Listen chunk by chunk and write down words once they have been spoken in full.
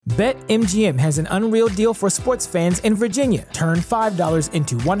BetMGM has an unreal deal for sports fans in Virginia. Turn $5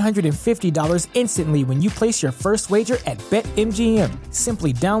 into $150 instantly when you place your first wager at BetMGM.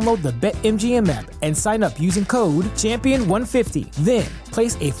 Simply download the BetMGM app and sign up using code Champion150. Then,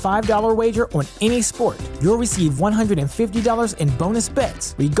 place a $5 wager on any sport. You'll receive $150 in bonus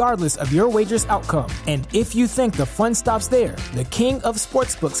bets, regardless of your wager's outcome. And if you think the fun stops there, the King of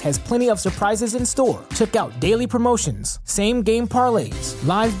Sportsbooks has plenty of surprises in store. Check out daily promotions, same-game parlays,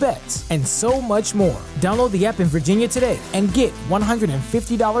 live bets, and so much more. Download the app in Virginia today and get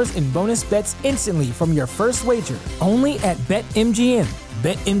 $150 in bonus bets instantly from your first wager. Only at BetMGM.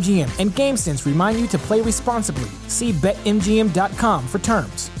 BetMGM and GameSense remind you to play responsibly. See BetMGM.com for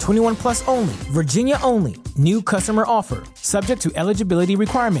terms. 21 plus only. Virginia only. New customer offer. Subject to eligibility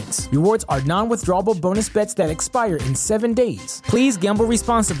requirements. Rewards are non-withdrawable bonus bets that expire in 7 days. Please gamble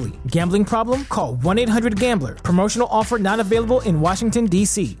responsibly. Gambling problem? Call 1-800-GAMBLER. Promotional offer not available in Washington,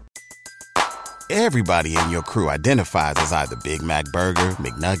 D.C. Everybody in your crew identifies as either Big Mac Burger,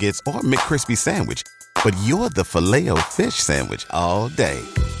 McNuggets, or McCrispy Sandwich. But you're the Filet-O-Fish Sandwich all day.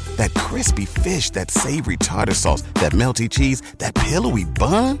 That crispy fish, that savory tartar sauce, that melty cheese, that pillowy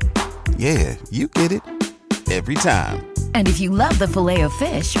bun. Yeah, you get it. Every time. And if you love the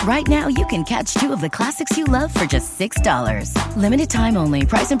Filet-O-Fish, right now you can catch two of the classics you love for just $6. Limited time only.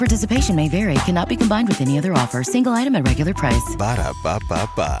 Price and participation may vary. Cannot be combined with any other offer. Single item at regular price.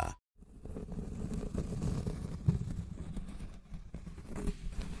 Ba-da-ba-ba-ba.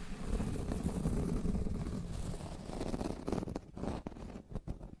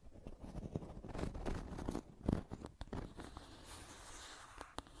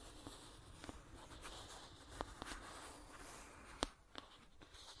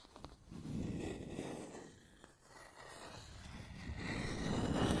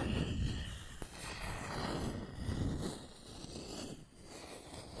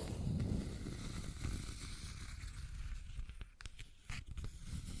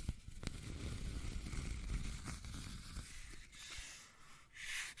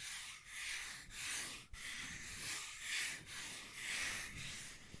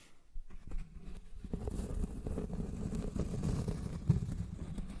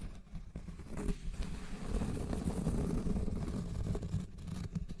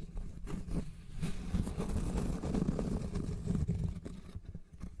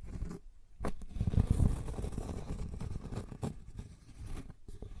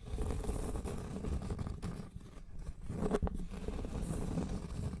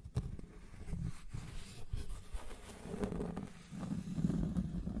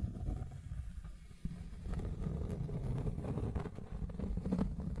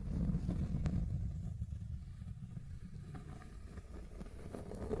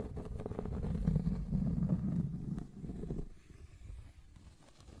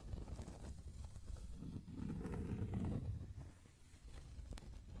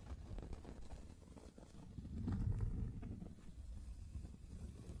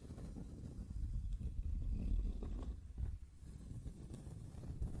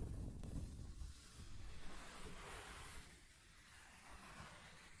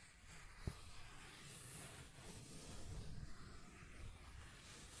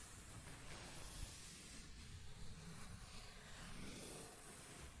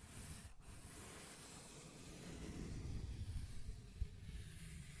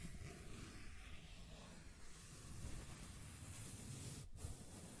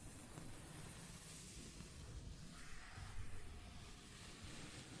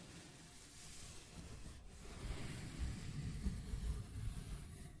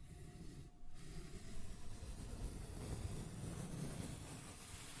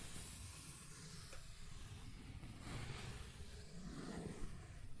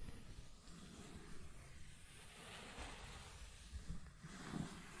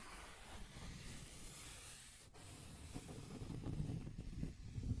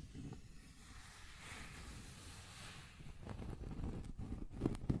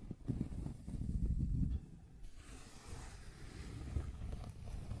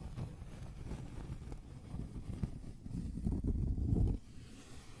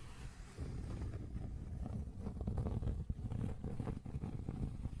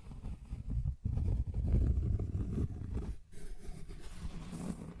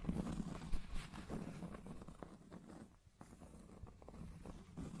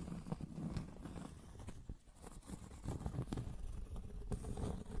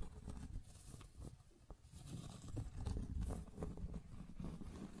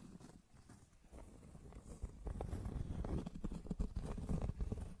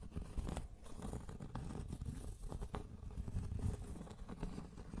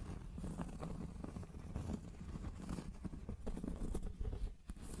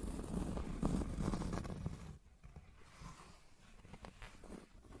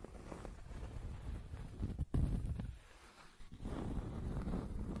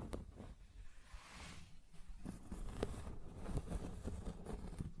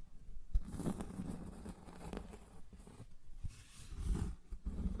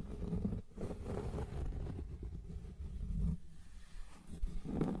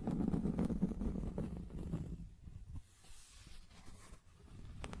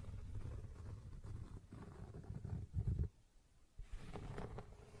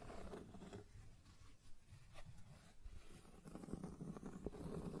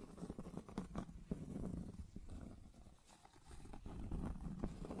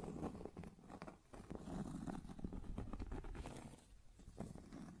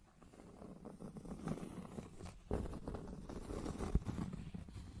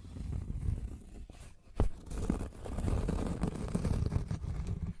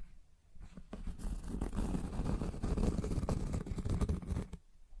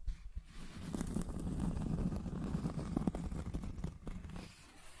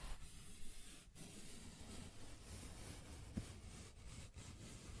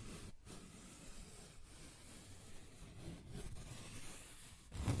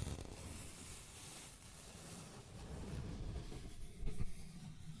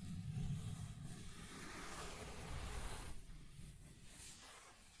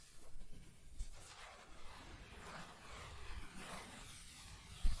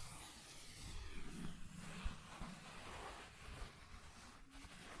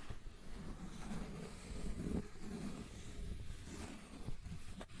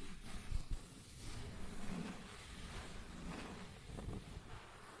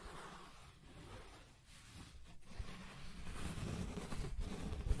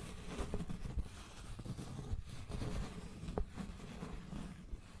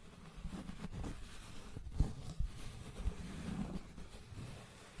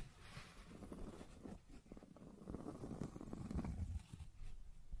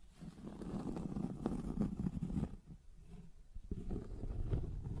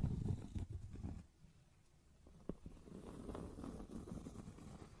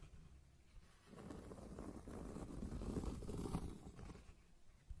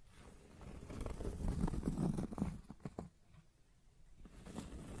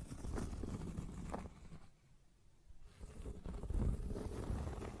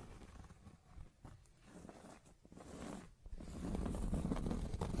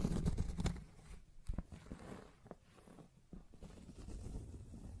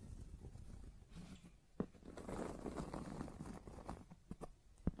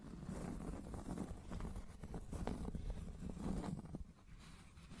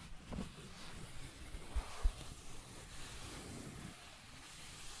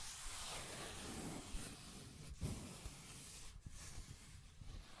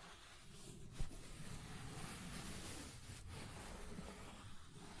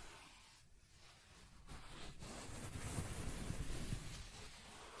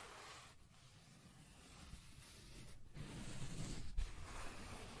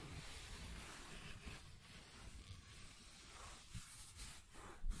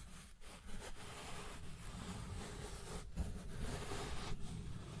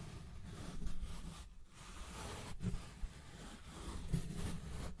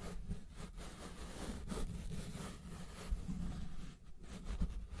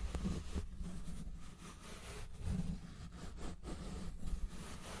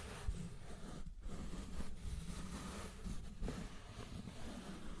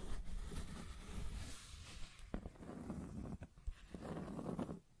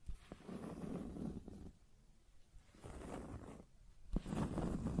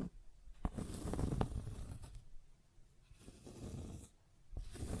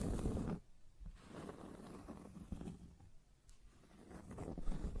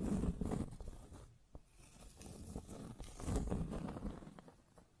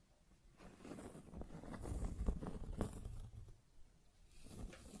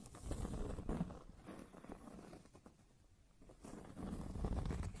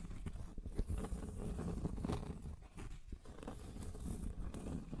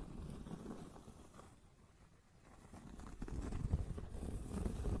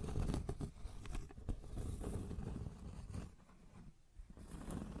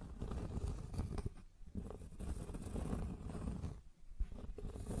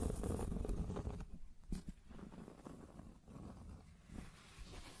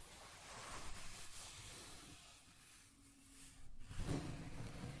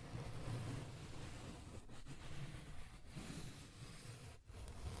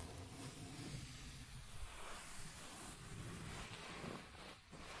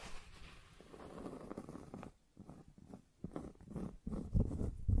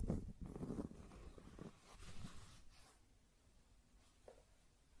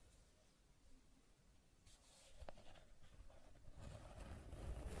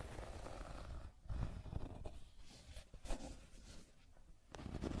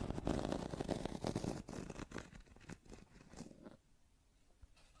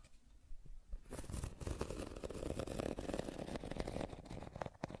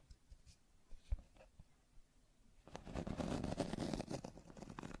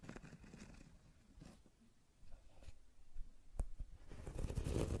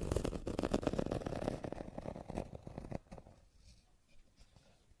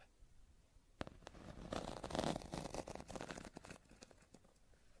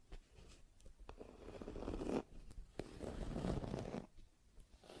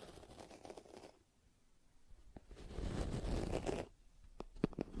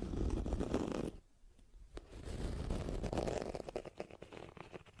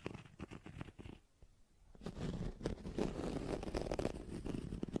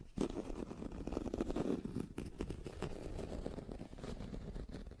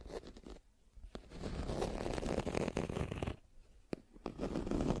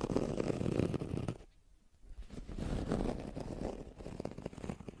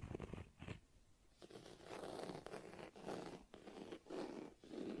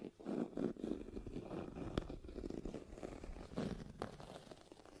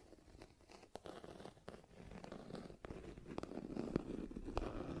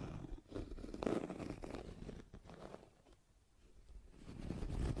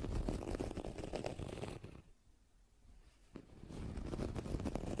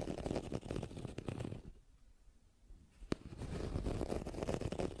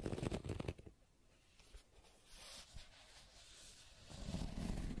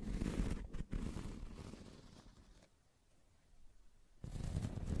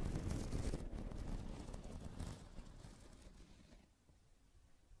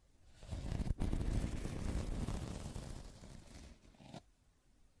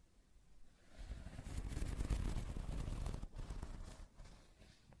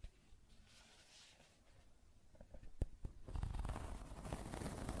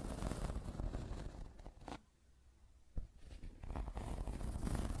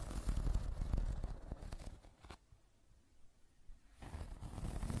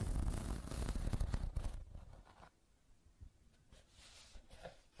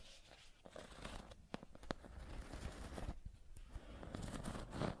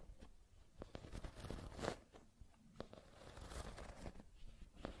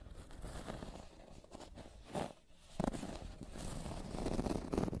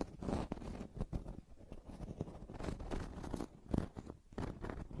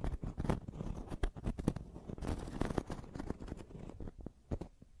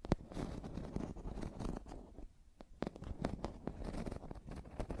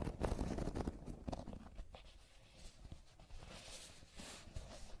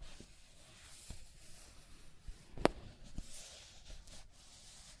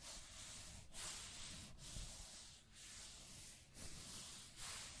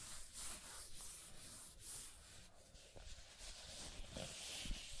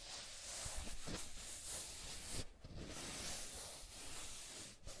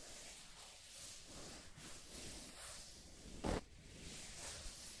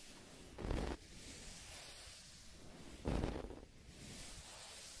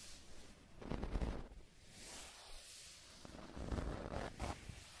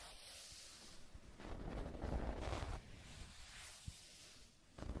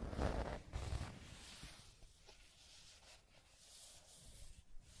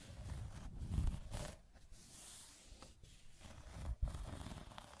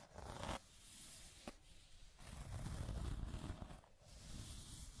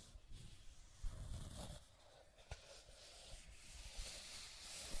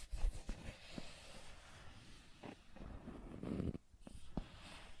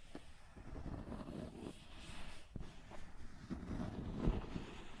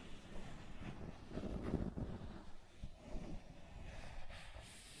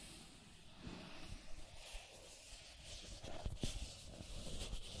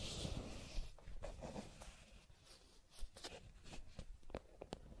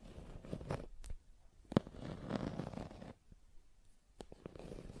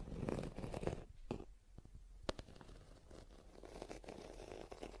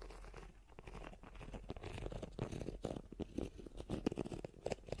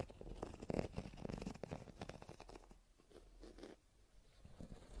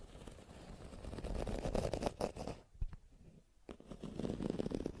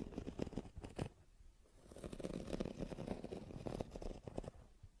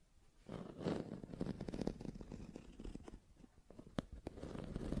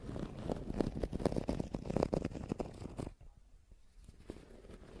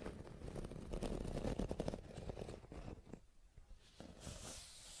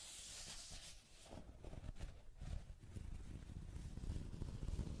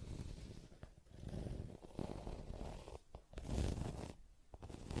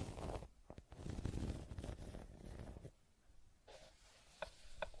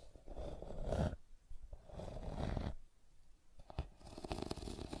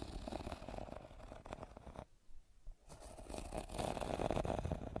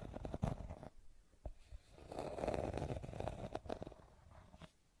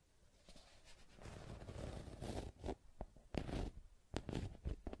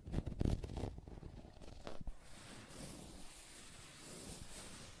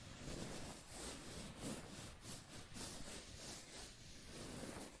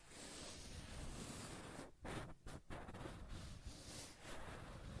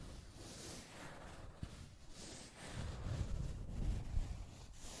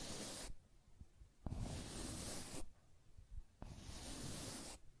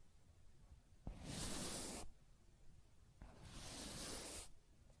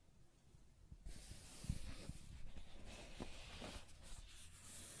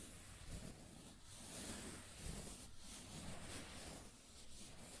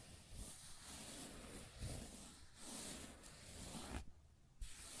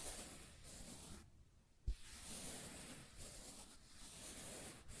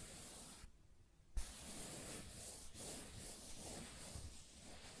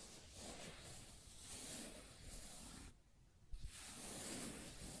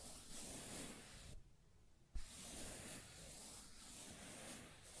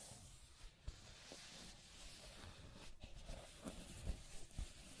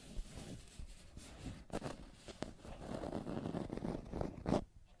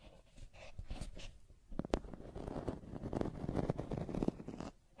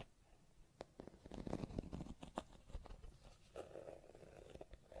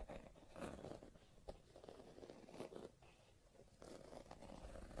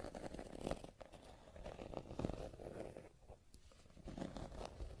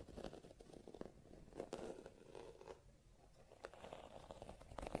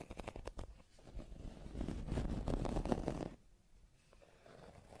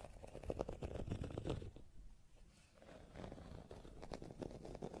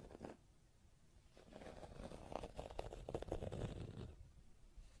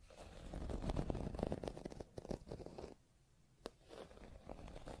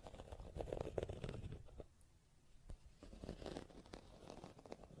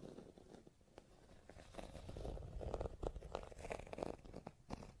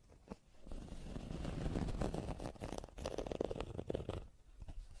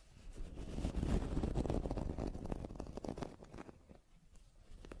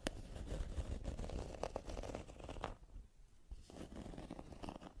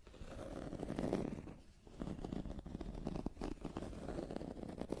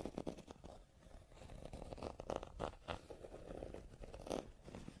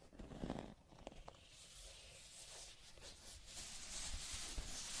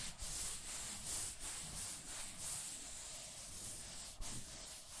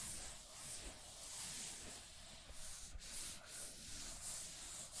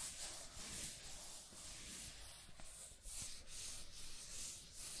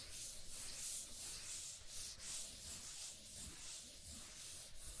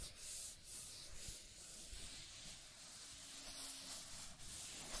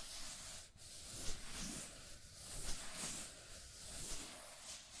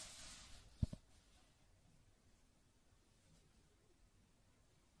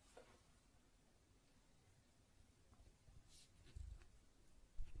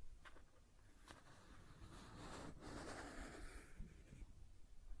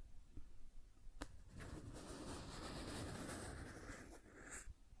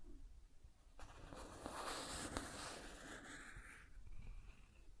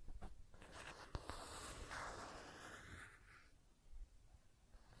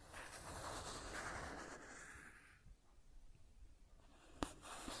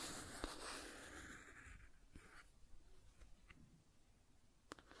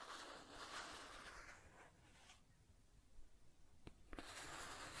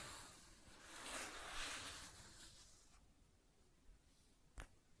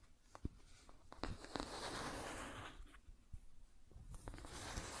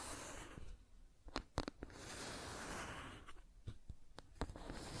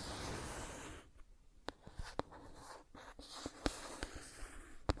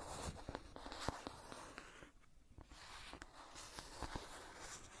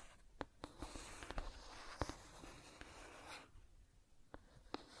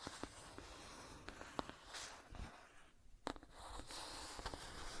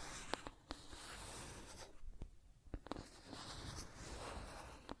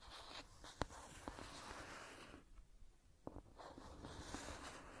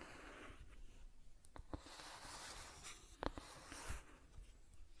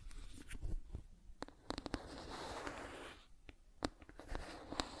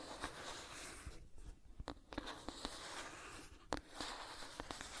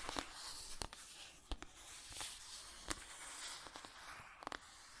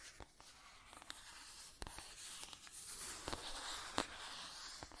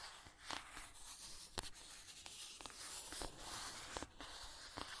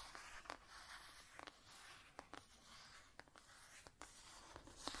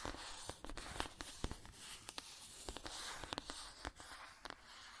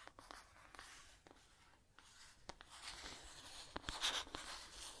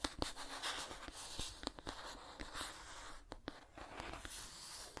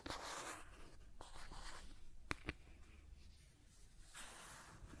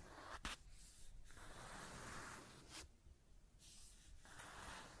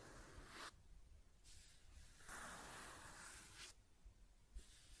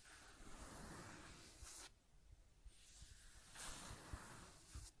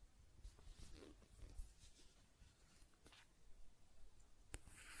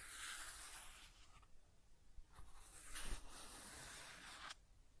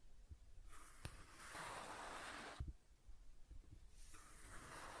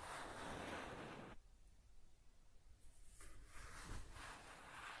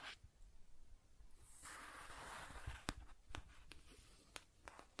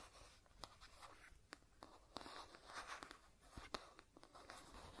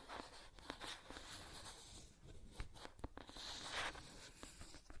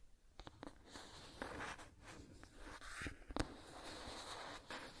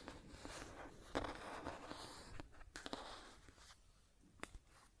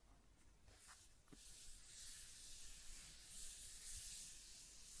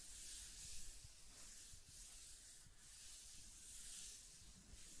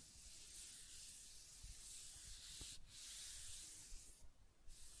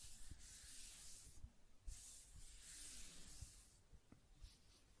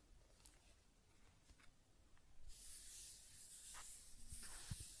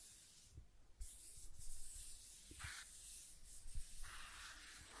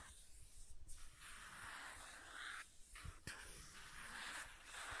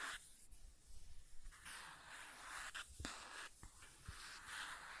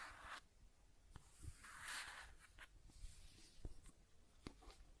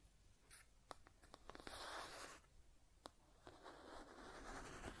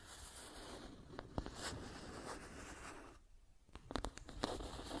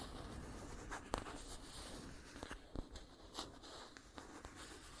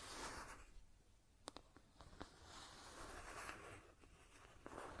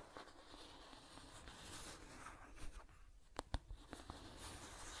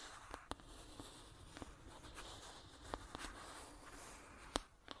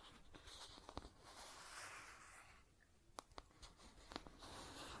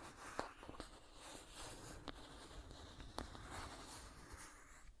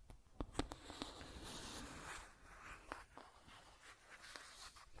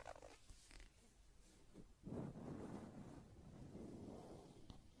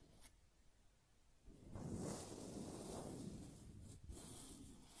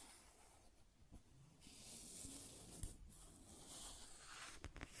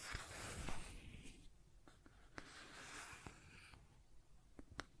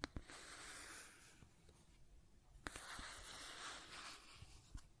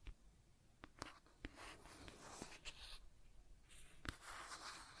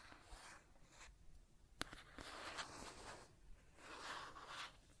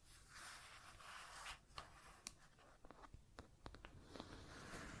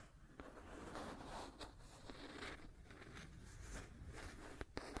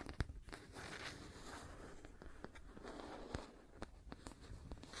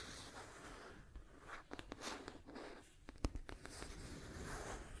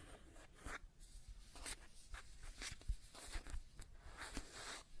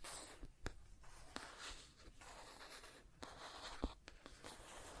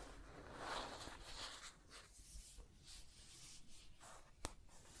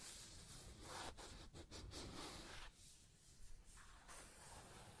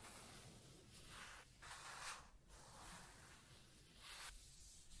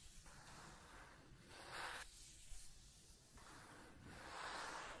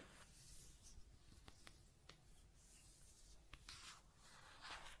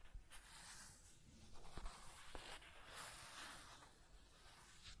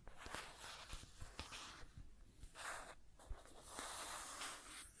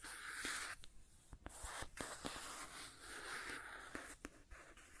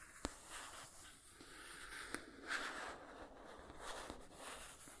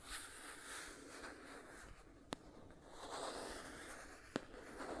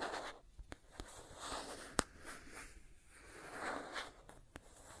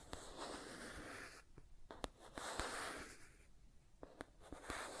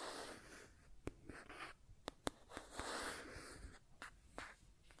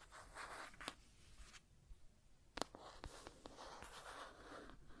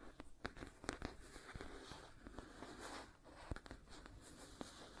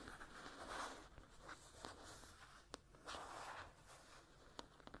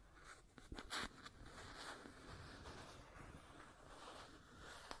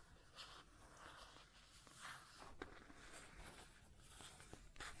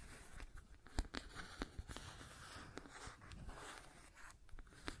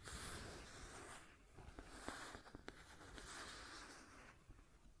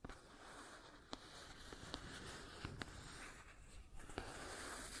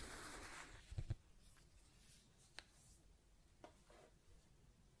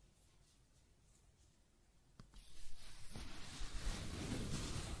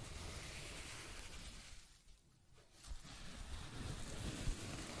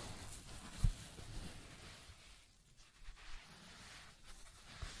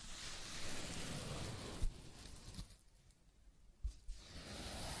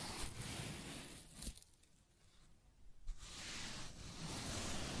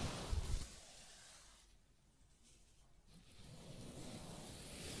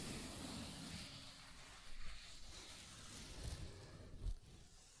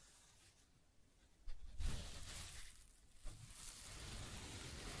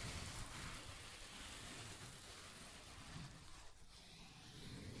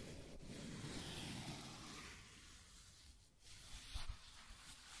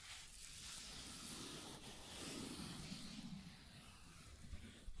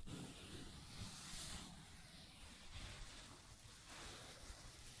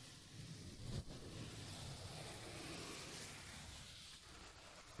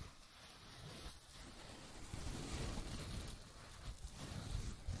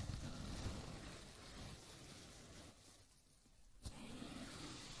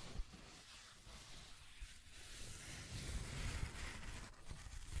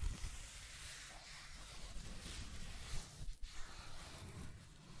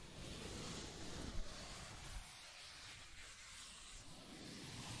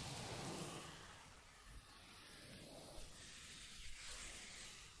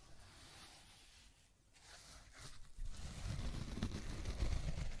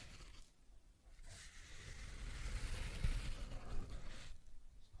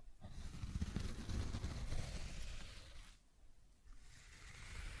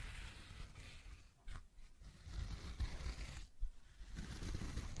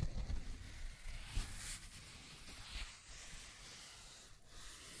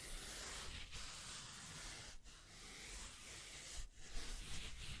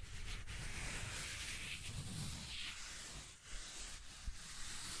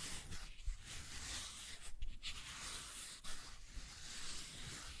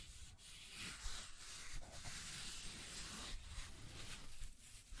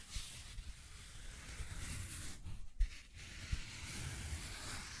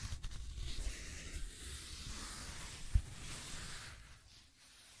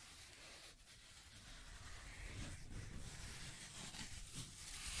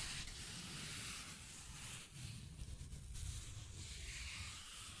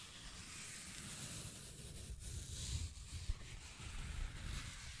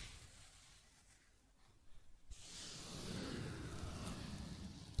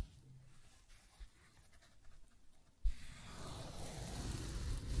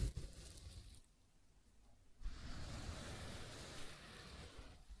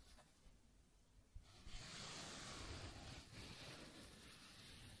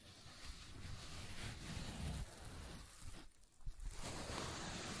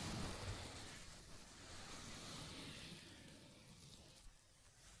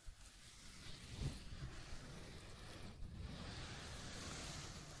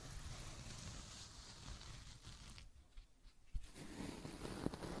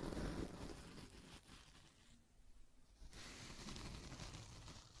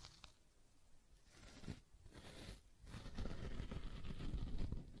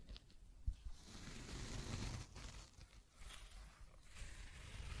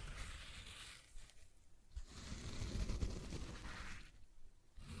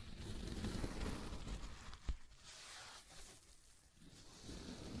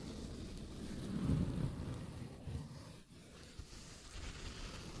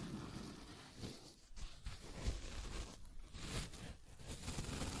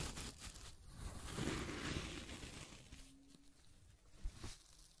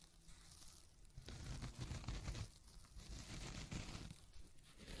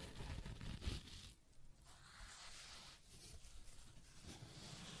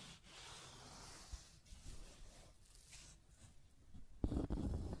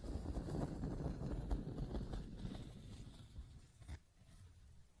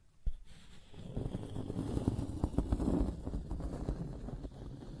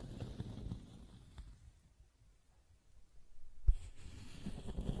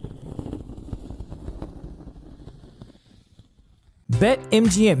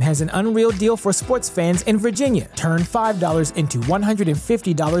 BetMGM has an unreal deal for sports fans in Virginia. Turn $5 into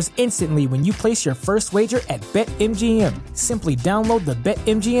 $150 instantly when you place your first wager at BetMGM. Simply download the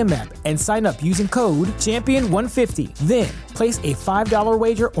BetMGM app and sign up using code Champion150. Then, place a $5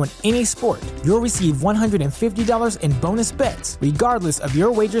 wager on any sport. You'll receive $150 in bonus bets, regardless of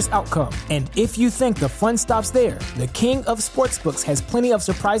your wager's outcome. And if you think the fun stops there, the King of Sportsbooks has plenty of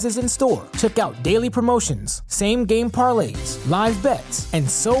surprises in store. Check out daily promotions, same-game parlays, live bets, and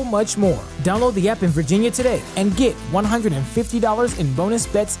so much more. Download the app in Virginia today and get $150 in bonus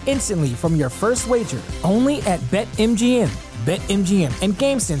bets instantly from your first wager. Only at BetMGM. BetMGM and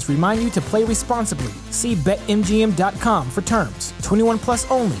GameSense remind you to play responsibly. See BetMGM.com for terms. 21 plus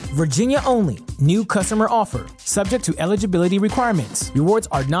only. Virginia only. New customer offer. Subject to eligibility requirements. Rewards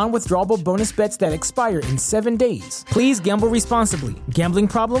are non-withdrawable bonus bets that expire in 7 days. Please gamble responsibly. Gambling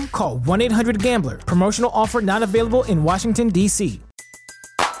problem? Call 1-800-GAMBLER. Promotional offer not available in Washington, D.C.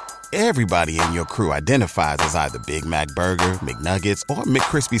 Everybody in your crew identifies as either Big Mac Burger, McNuggets, or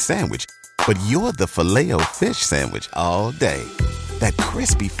McCrispy Sandwich. But you're the Filet-O-Fish Sandwich all day. That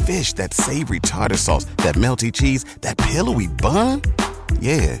crispy fish, that savory tartar sauce, that melty cheese, that pillowy bun.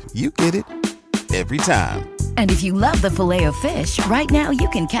 Yeah, you get it. Every time. And if you love the Filet-O-Fish, right now you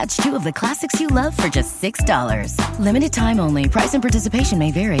can catch two of the classics you love for just $6. Limited time only. Price and participation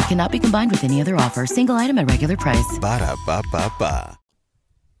may vary. Cannot be combined with any other offer. Single item at regular price. Ba-da-ba-ba-ba.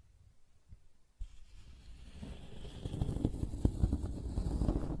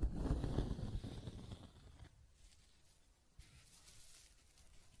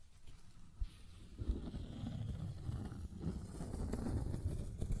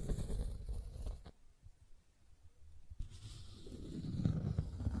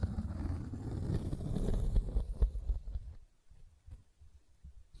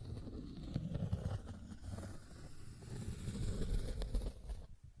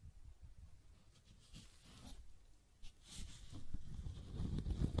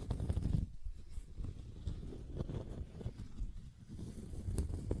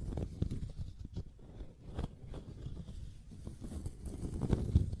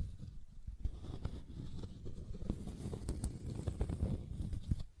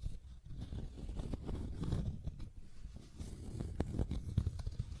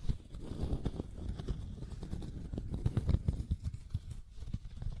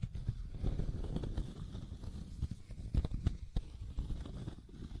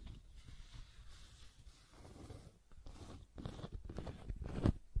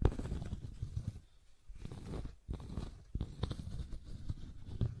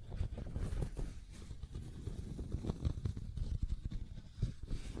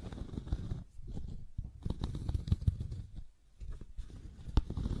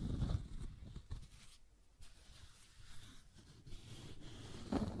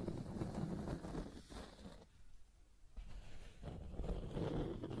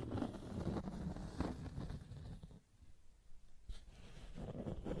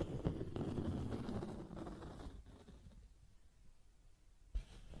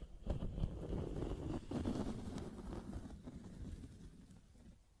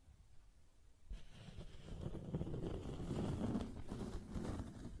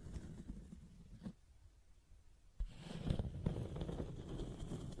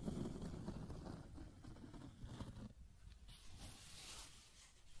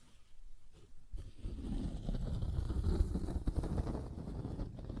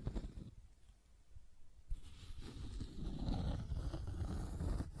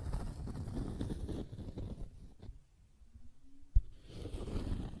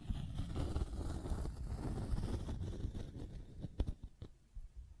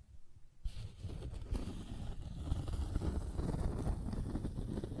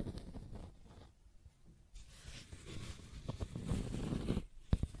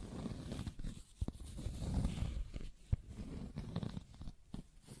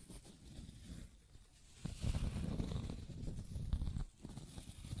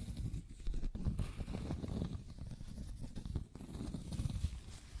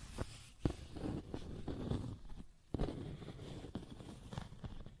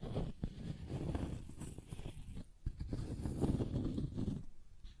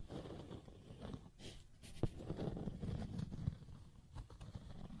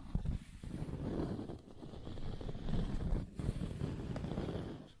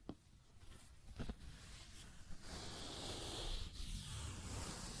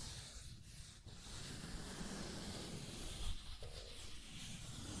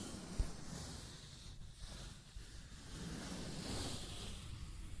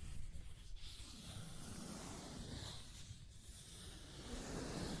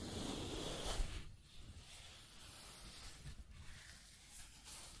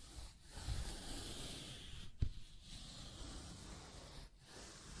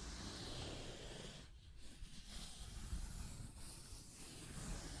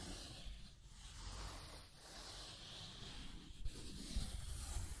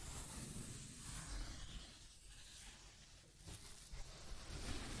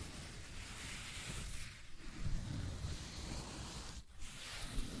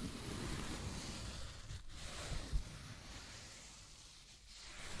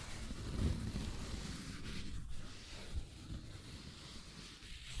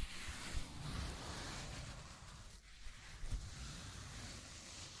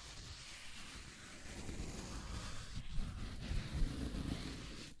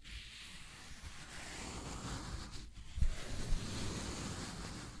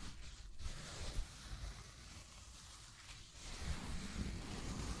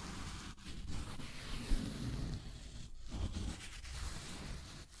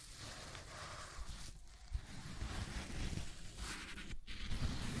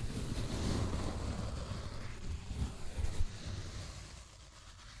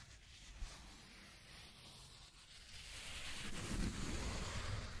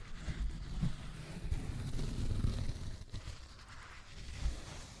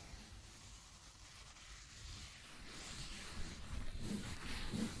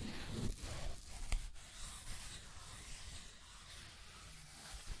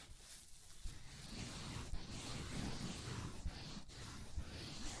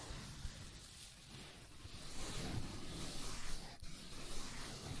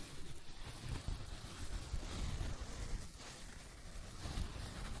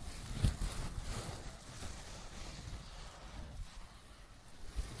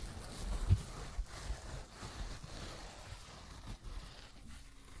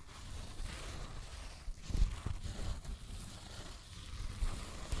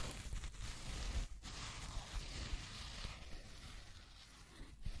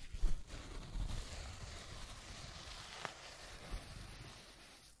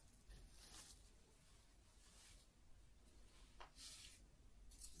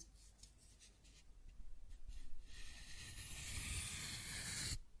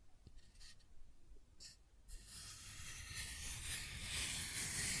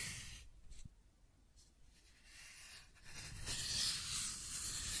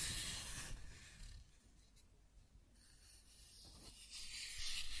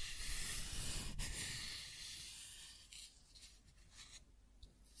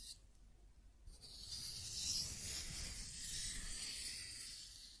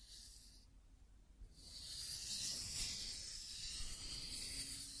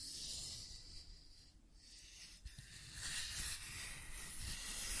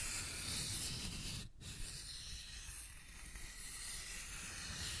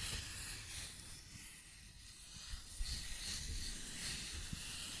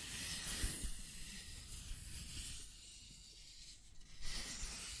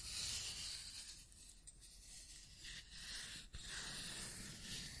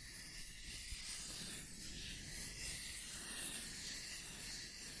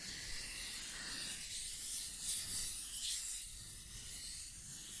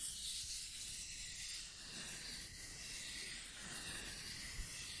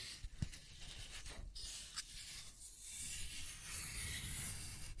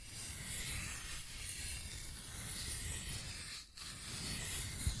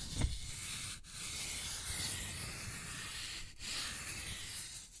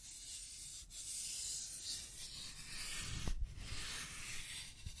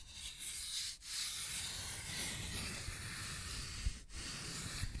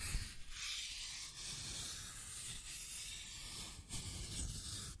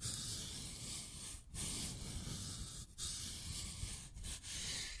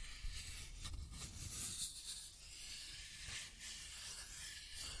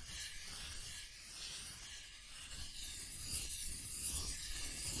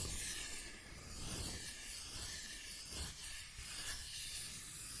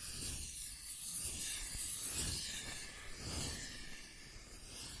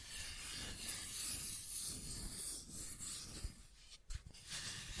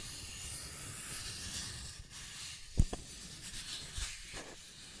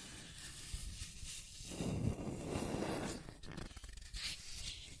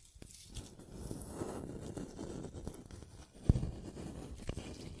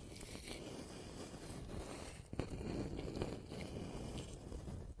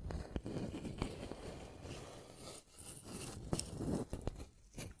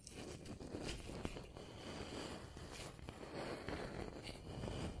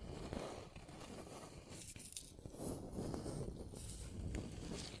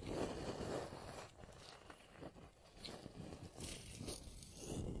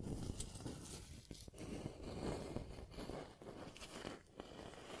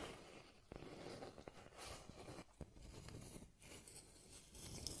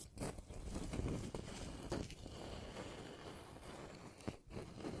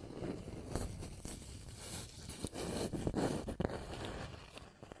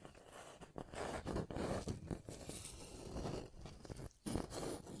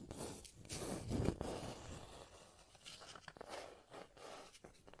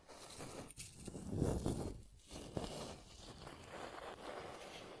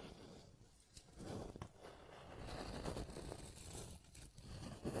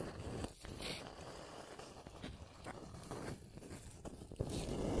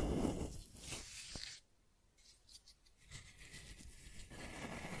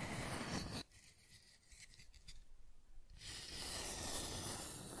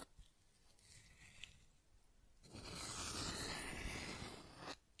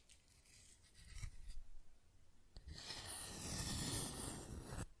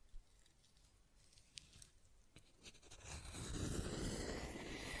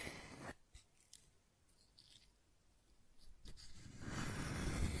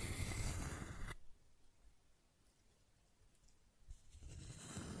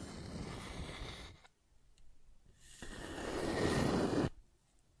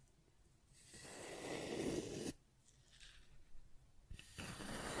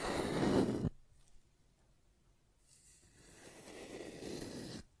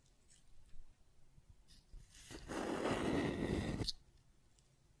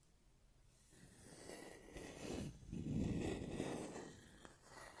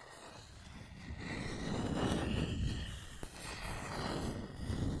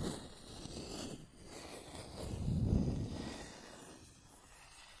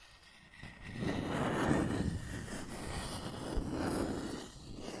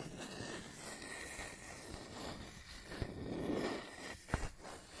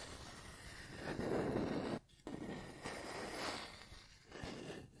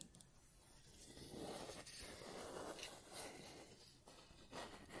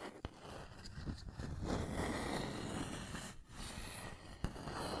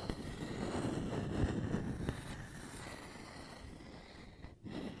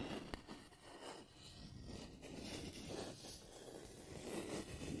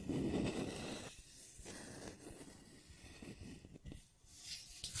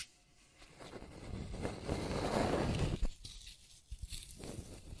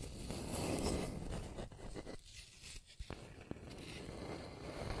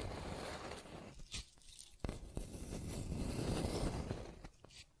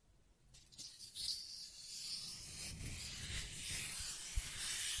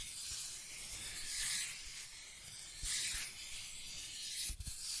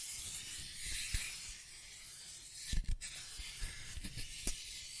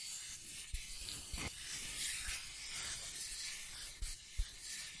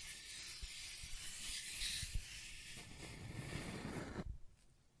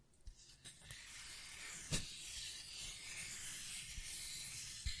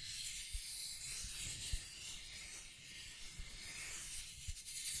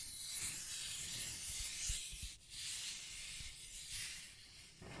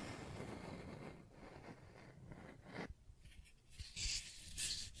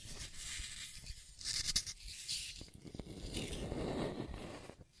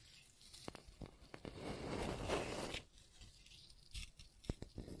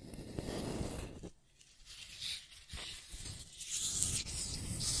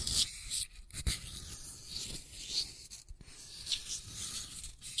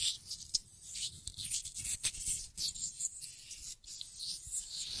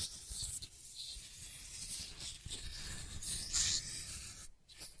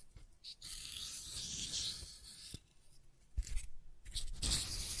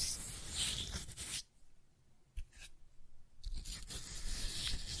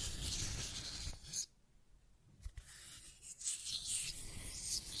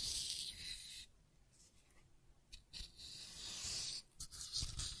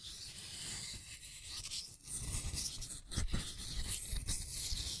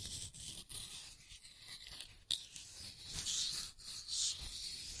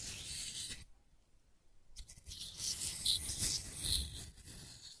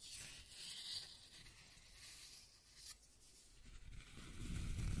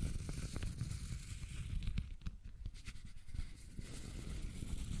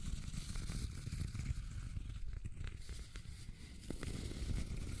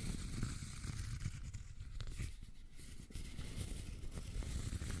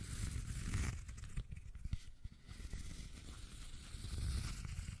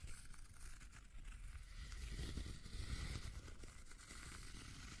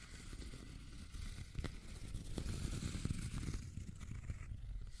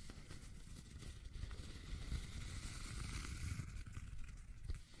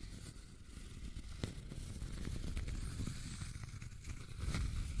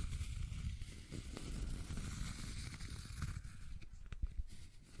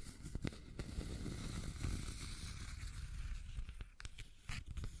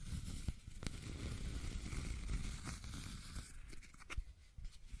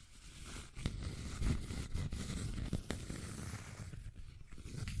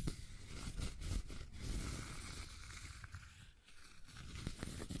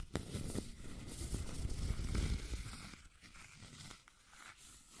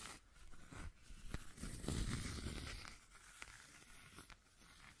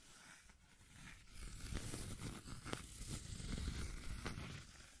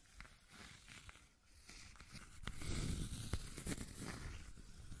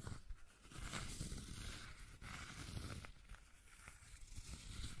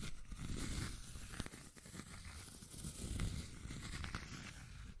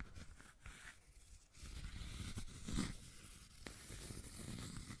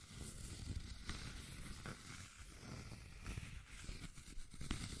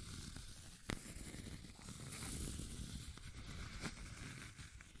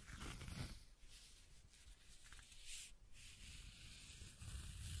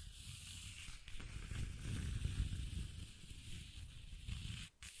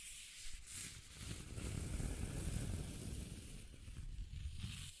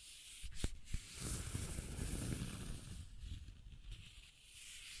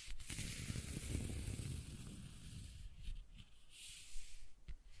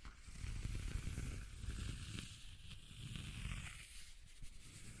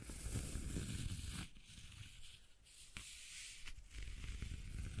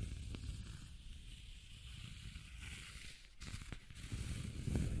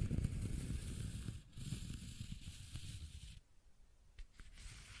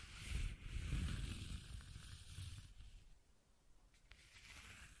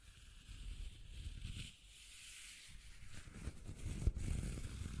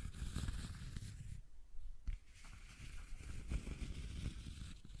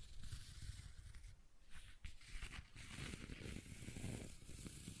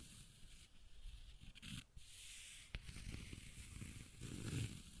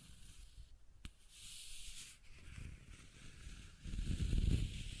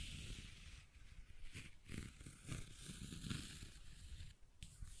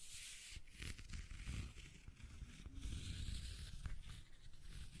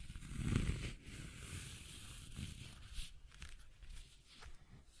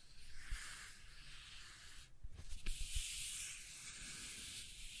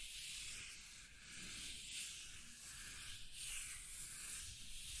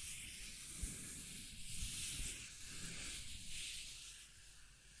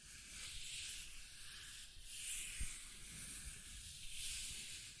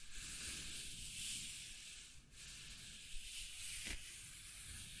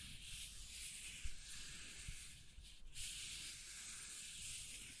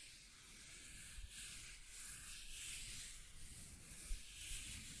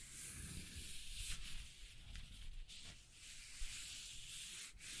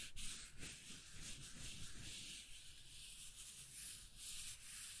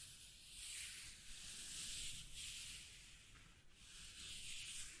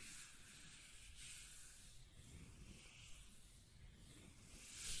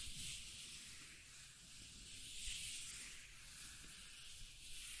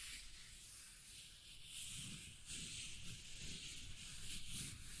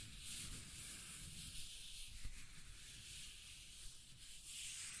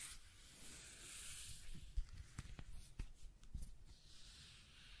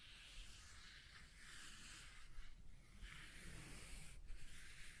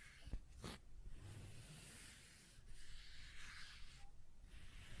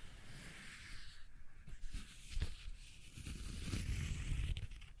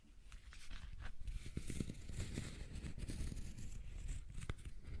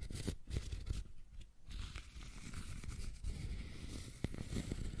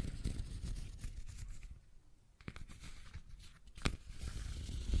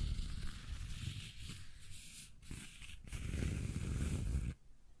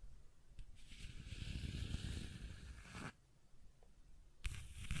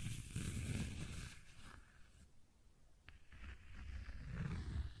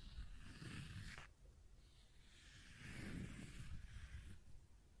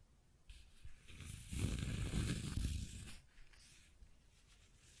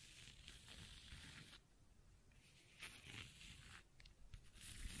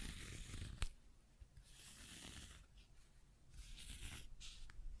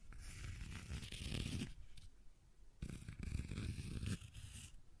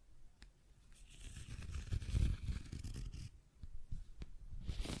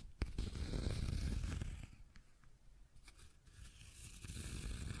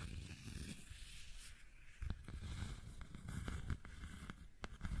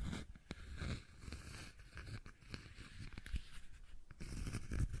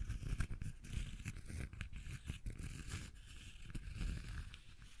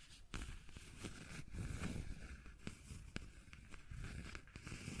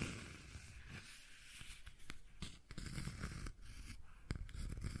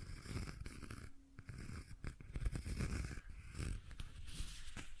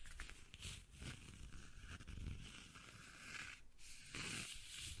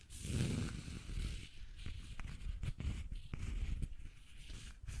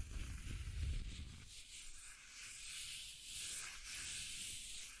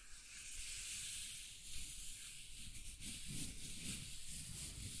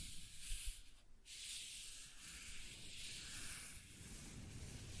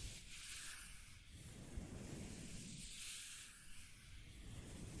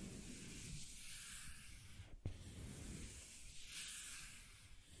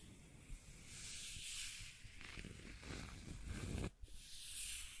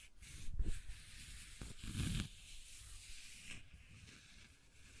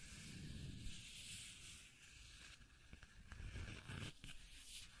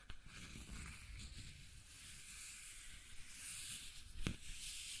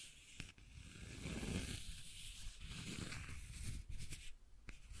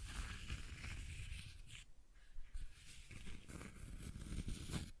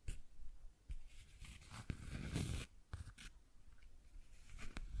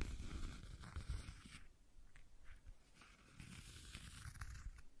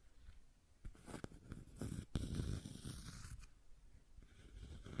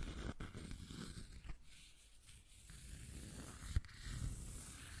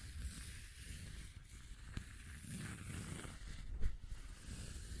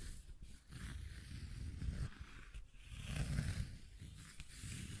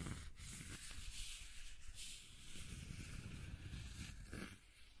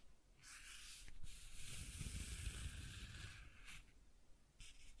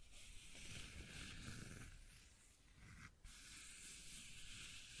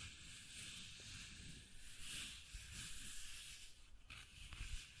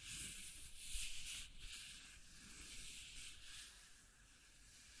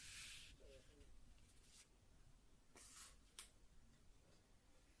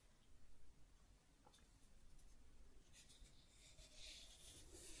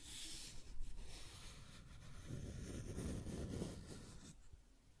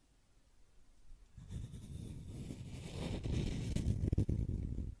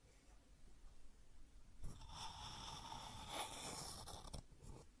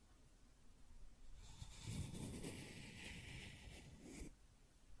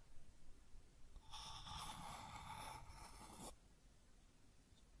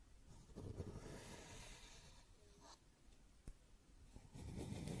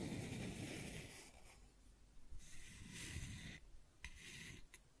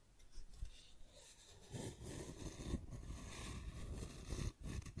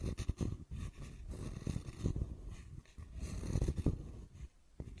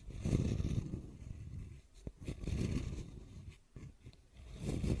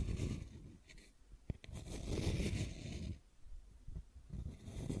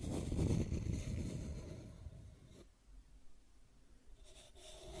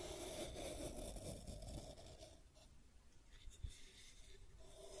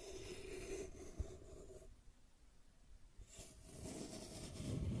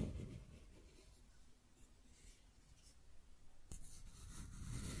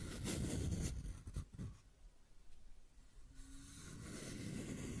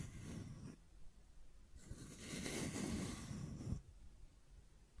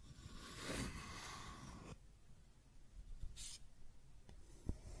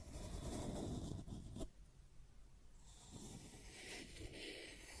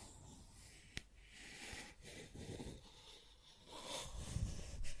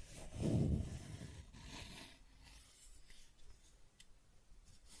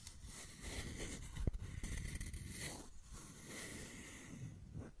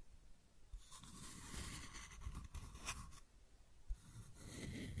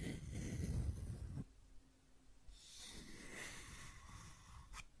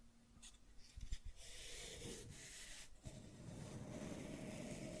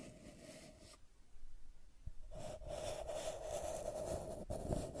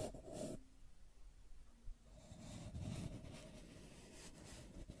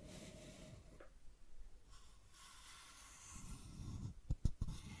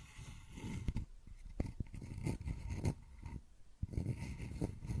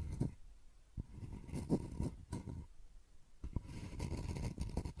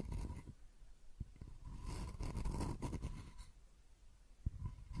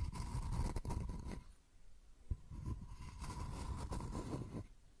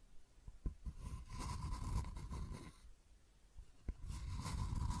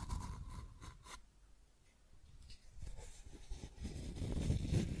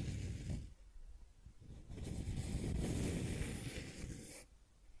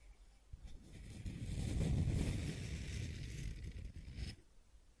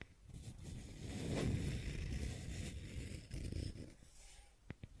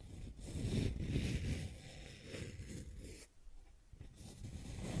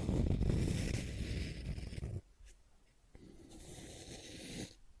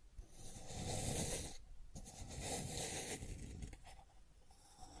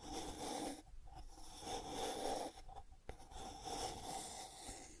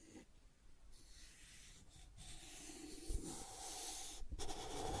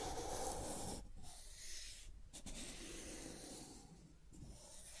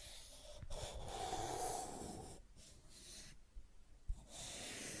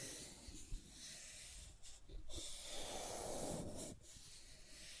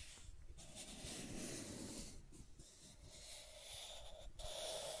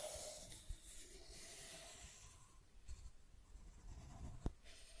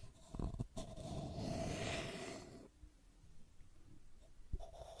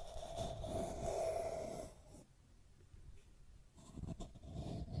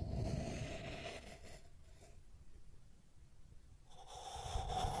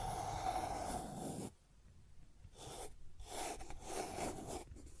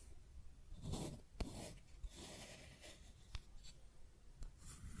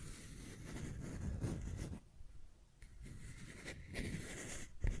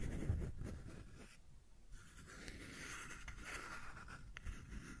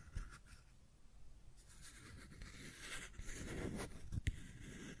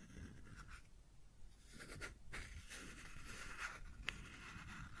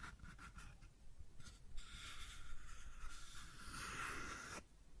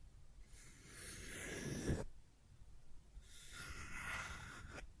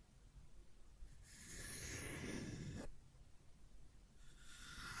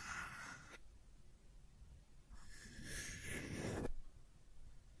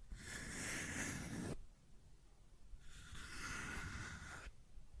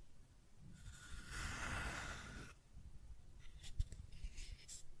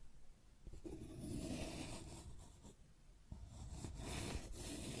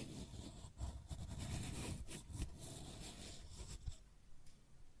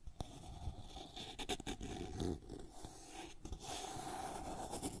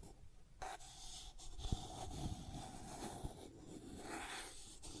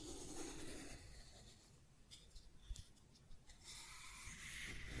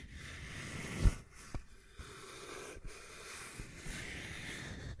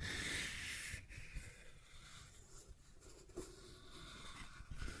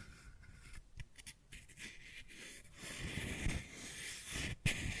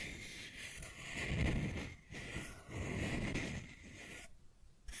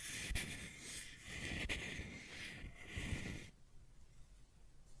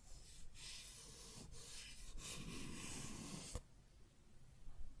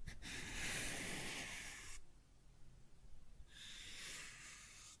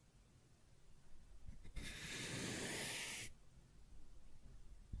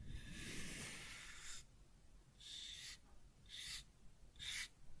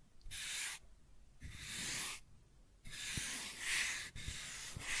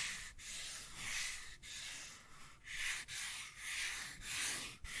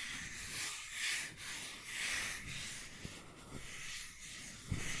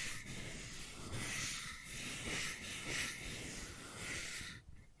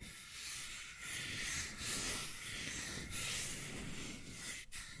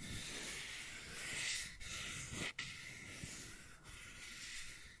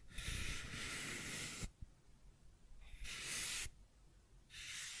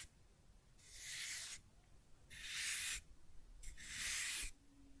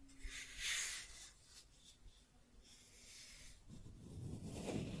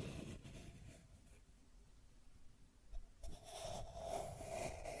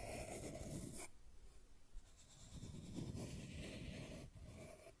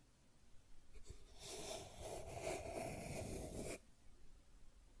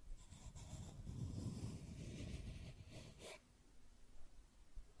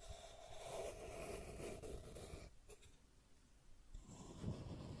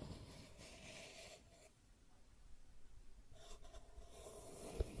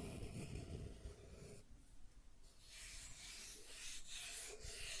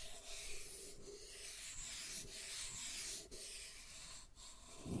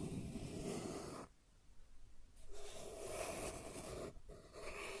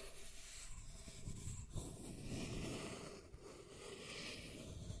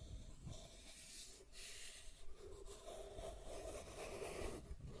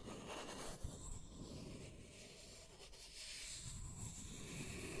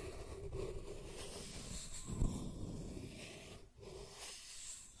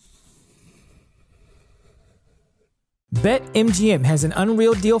 BetMGM has an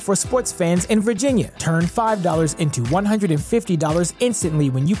unreal deal for sports fans in Virginia. Turn $5 into $150 instantly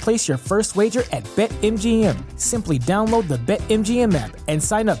when you place your first wager at BetMGM. Simply download the BetMGM app and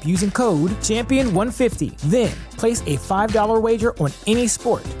sign up using code Champion150. Then, place a $5 wager on any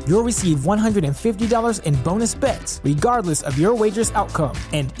sport. You'll receive $150 in bonus bets, regardless of your wager's outcome.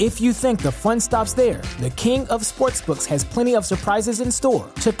 And if you think the fun stops there, the King of Sportsbooks has plenty of surprises in store.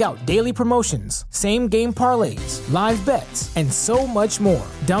 Check out daily promotions, same-game parlays, live bets, and so much more.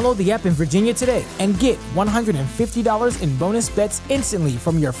 Download the app in Virginia today and get $150 in bonus bets instantly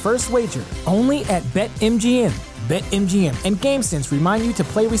from your first wager. Only at BetMGM. BetMGM and GameSense remind you to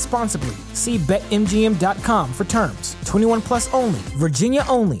play responsibly. See BetMGM.com for terms. 21 plus only. Virginia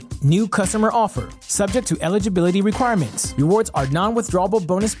only. New customer offer. Subject to eligibility requirements. Rewards are non-withdrawable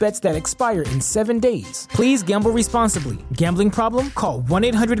bonus bets that expire in 7 days. Please gamble responsibly. Gambling problem? Call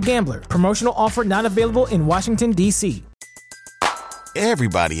 1-800-GAMBLER. Promotional offer not available in Washington, D.C.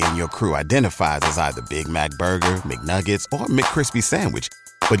 Everybody in your crew identifies as either Big Mac Burger, McNuggets, or McCrispy Sandwich.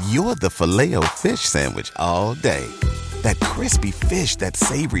 But you're the Filet-O-Fish Sandwich all day. That crispy fish, that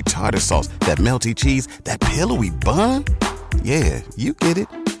savory tartar sauce, that melty cheese, that pillowy bun. Yeah, you get it.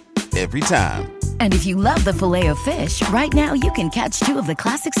 Every time. And if you love the Filet-O-Fish, right now you can catch 2 of the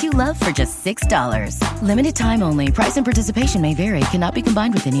classics you love for just $6. Limited time only. Price and participation may vary. Cannot be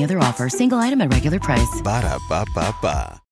combined with any other offer. Single item at regular price. Ba-da-ba-ba-ba.